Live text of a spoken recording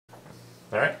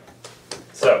All right.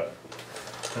 So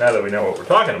now that we know what we're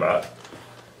talking about,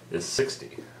 is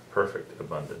 60 perfect,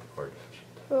 abundant, or deficient?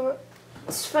 Well,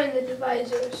 let's find the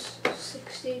divisors.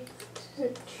 60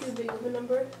 isn't too big of a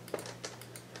number,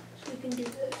 so we can do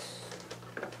this.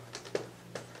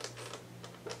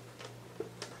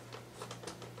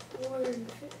 1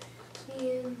 and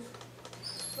 15,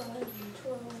 5 and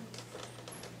 12,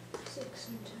 6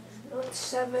 and 10, not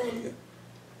 7,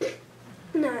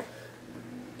 not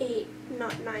 8,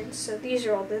 not 9. So these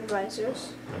are all the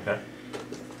divisors. Okay.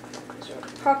 These are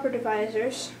proper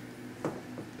divisors.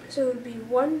 So it would be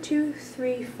 1, 2,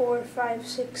 3, 4, 5,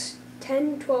 6,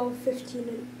 10, 12, 15,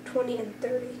 and 20, and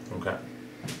 30. Okay.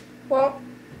 Well,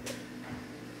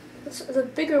 the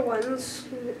bigger ones,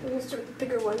 let's start with the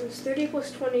bigger ones. 30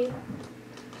 plus 20,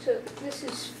 so this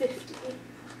is 50.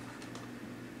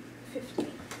 50.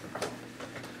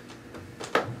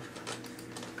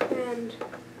 And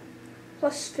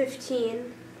plus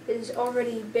 15 is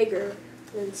already bigger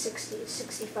than 60,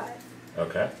 65.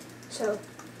 Okay. So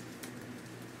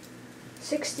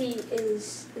 60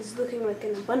 is looking like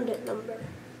an abundant number.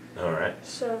 All right.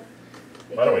 So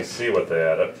why don't we see what they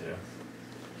add up to?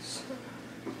 So,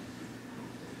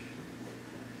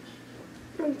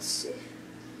 let's see.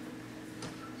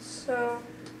 So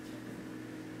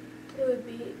it would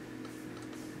be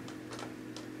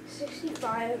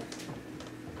 65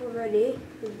 already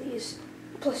with these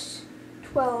plus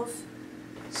 12,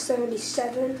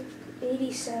 77,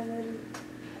 87,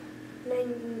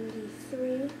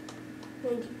 93,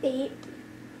 98,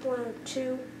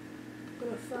 102,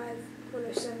 105,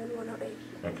 107, 108.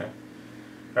 Okay.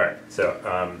 All right. So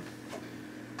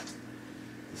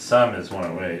the sum is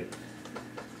 108,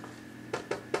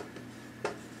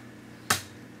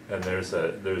 and there's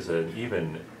an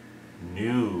even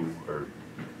new or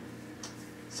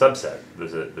subset.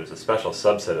 There's a special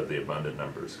subset of the abundant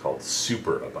numbers called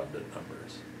superabundant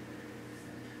numbers.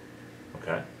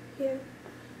 Okay. Yeah.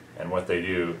 And what they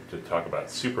do to talk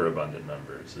about superabundant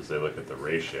numbers is they look at the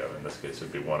ratio. In this case, it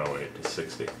would be 108 to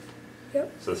 60.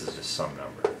 Yep. So this is just some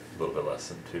number, a little bit less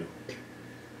than 2.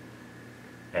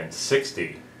 And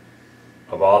 60,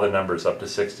 of all the numbers up to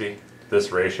 60,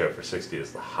 this ratio for 60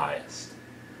 is the highest.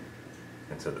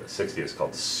 And so the 60 is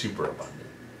called superabundant.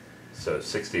 So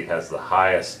 60 has the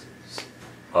highest,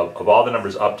 of all the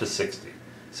numbers up to 60,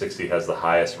 60 has the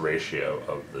highest ratio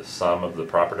of the sum of the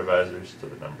proper divisors to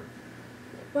the number.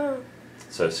 Wow.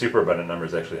 So superabundant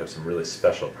numbers actually have some really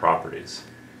special properties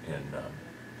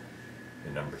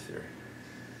in number theory.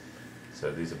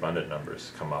 So these abundant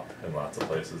numbers come up in lots of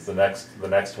places. The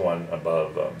next one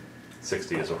above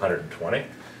 60 is 120. You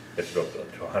have to go up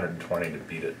to 120 to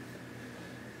beat it.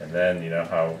 And then you know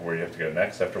where you have to go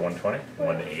next after 120?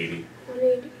 180.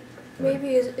 180.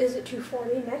 Maybe is it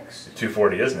 240 next?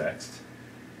 240 is next.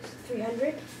 Is it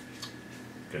 300?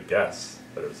 Good guess,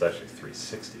 but it was actually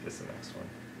 360 is the next one.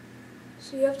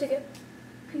 So you have to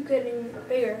keep getting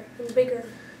bigger and bigger.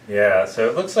 Yeah, so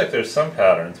it looks like there's some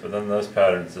patterns, but then those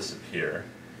patterns disappear.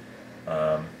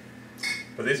 But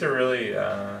these are really,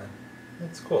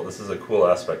 it's cool. This is a cool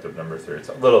aspect of number theory. It's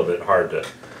a little bit hard to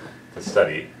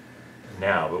study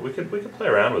now, but we could play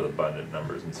around with abundant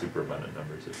numbers and superabundant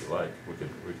numbers if you like. We could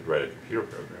write a computer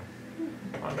program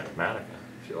on Mathematica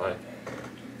if you like.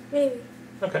 Maybe.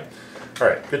 Okay. All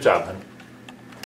right. Good job, hon.